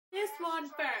one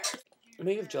first.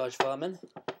 Me with George Foreman.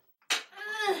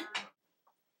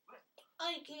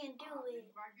 I can't do it.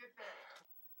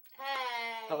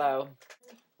 Hey. Hello.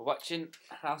 We're watching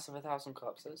House of a Thousand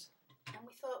Corpses. And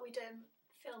we thought we'd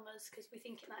film us because we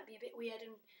think it might be a bit weird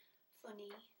and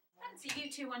funny. Fancy you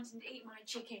two wanting to eat my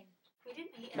chicken. We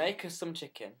didn't eat it. Make us some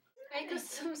chicken. Make us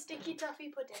some sticky toffee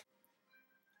pudding.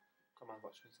 Come on,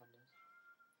 watch me, Sanders.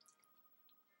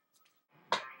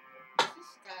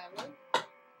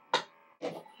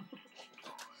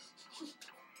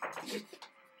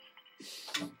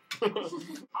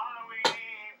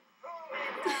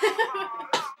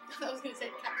 I was going to say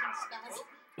Captain Stars.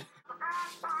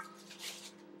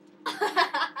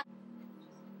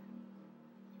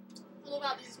 I love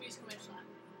how this is music coming from.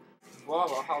 Wow, what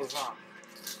the hell is that?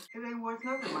 It ain't worth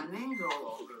nothing. My name's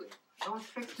all over it. I was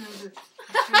fixing to with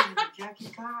Jackie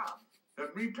Cobb.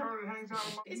 That retard that hangs out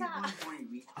of my... Is that?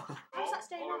 How's that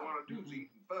staying All I on? want to do is eat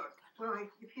and fuck. Well,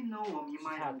 if you know him, you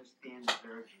might understand his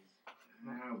urges.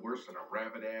 Nah, worse than a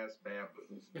rabbit-ass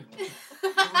baboon. You know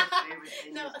what favorite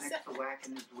thing No, is next to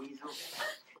whacking his weasel?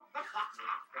 I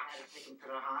had to take him to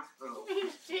the hospital.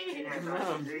 Jeez. Yeah,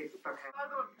 No. they stuck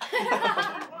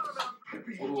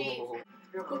Ooh.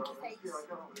 Monkey face.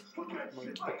 Fuck that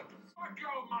shit. Fuck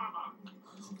your mama.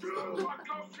 Fuck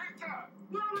your sister.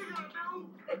 What are we gonna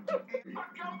do?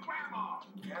 Fuck your grandma.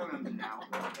 I remember now. You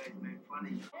guys make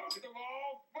funny. Most of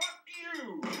all, fuck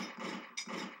you.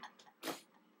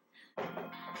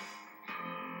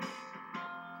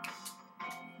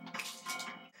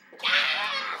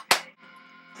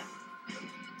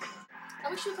 I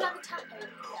wish we could have a taco.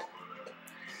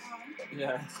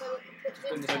 Yeah. So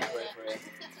Bring the drink away for you.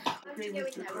 I'm just going there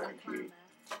with that climber.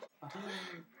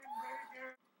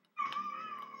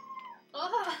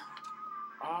 Oh!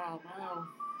 Oh, wow.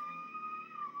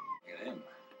 Get in.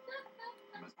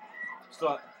 It's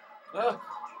like, oh.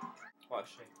 What is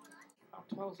she? I'm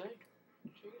 12, eh?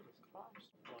 Jesus Christ.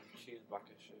 Oh, she's back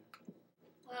as she.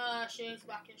 Oh, she's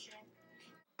back in shit.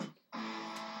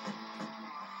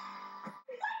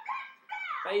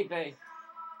 Baby.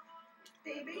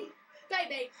 Baby?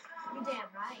 Baby! You're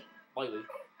damn right. Bailey.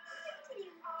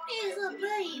 He's a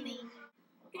baby!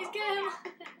 He's good!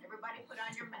 Everybody put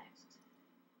on your masks.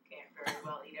 Can't very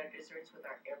well eat our desserts with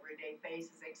our everyday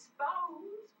faces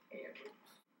exposed.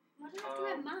 Why do they have to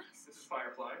wear masks? This is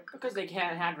Firefly. Because they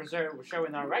can't have reserve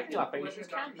showing their regular faces,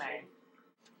 can they?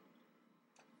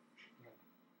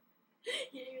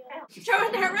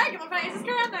 Showing their regular faces,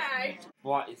 can't they?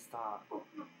 What is that?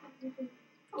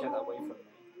 Get that away from me.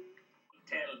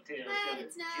 Tattletale. Let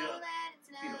it snow, let it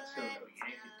snow, You don't still let know it you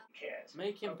ain't snow. cats.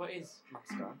 Make him put his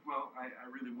mask on. Well, I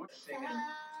really would sing it.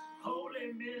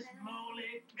 Holy Miss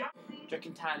Molly. Do you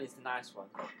reckon Tiny's the nice one?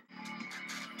 I think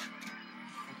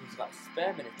he's got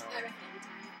sperm in his I mouth. reckon.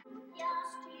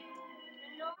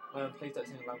 Well, please don't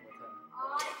sing along with her.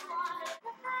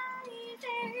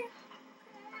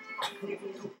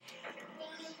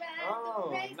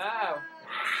 Oh, no.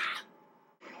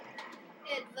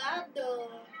 Eduardo.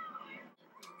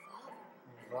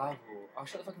 Bravo. Oh,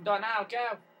 shut the fucking door now,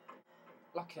 go!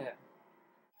 Lock it.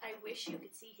 I wish you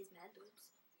could see his man boobs.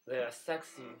 They are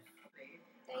sexy. Baby,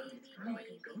 baby,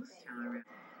 baby.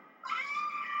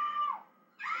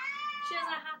 She has a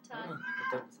hat Oh, on.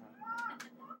 the dog's hat.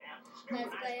 Let's play a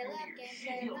love game,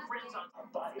 play a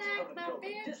love game. Smack my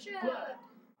bitch up.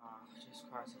 Oh, Jesus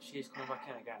Christ, if she's coming back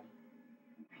in again.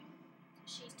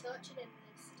 She's tortured in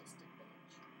this distant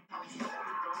bitch.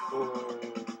 Oh.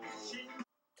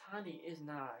 Tiny is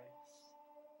nice.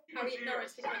 Harriet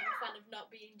Norris became a fan of not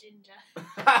being ginger.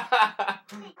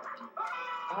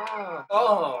 Oh.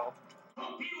 Oh.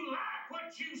 Hope you like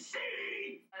what you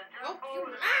see. Hope you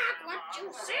like what you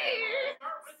see.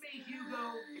 Start with me, Hugo.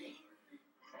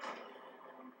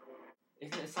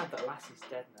 Isn't it sad that Lassie's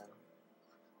dead now?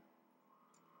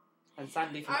 And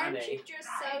Sandy from Aren't Annie. you just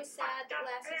so sad that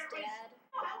Les is dead?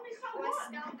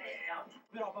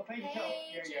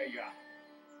 Hey, Jude.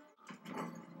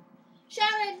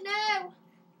 Sharon, no!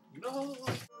 No.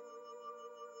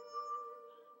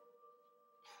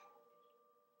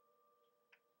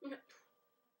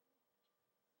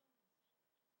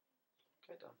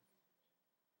 Okay, done.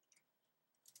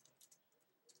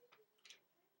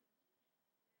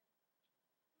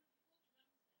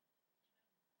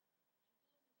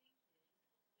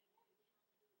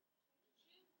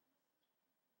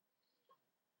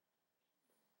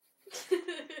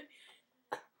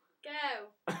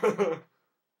 Go.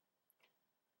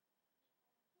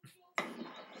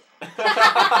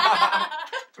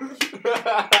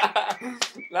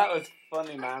 That was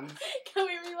funny, man. Can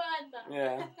we rewind that?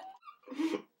 Yeah.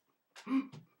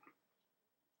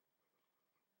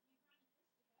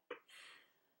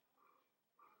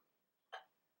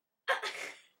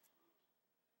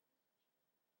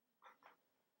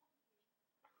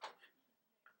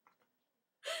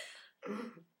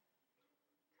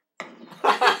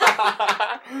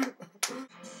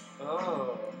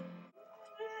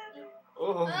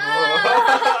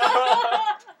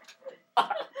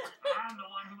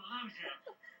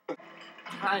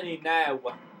 Tiny now.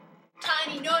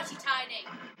 Tiny, naughty Tiny.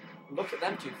 Look at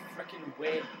them two freaking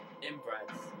weird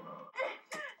inbreds.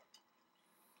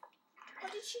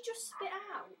 What did she just spit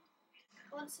out?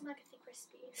 I want some Agatha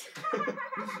Crispies.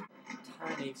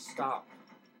 Tiny, stop.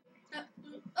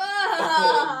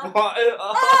 Oh! What?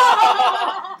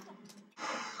 Oh!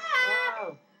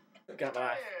 Oh. Get my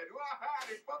knife. Well,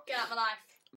 howdy, folks. Get out my life.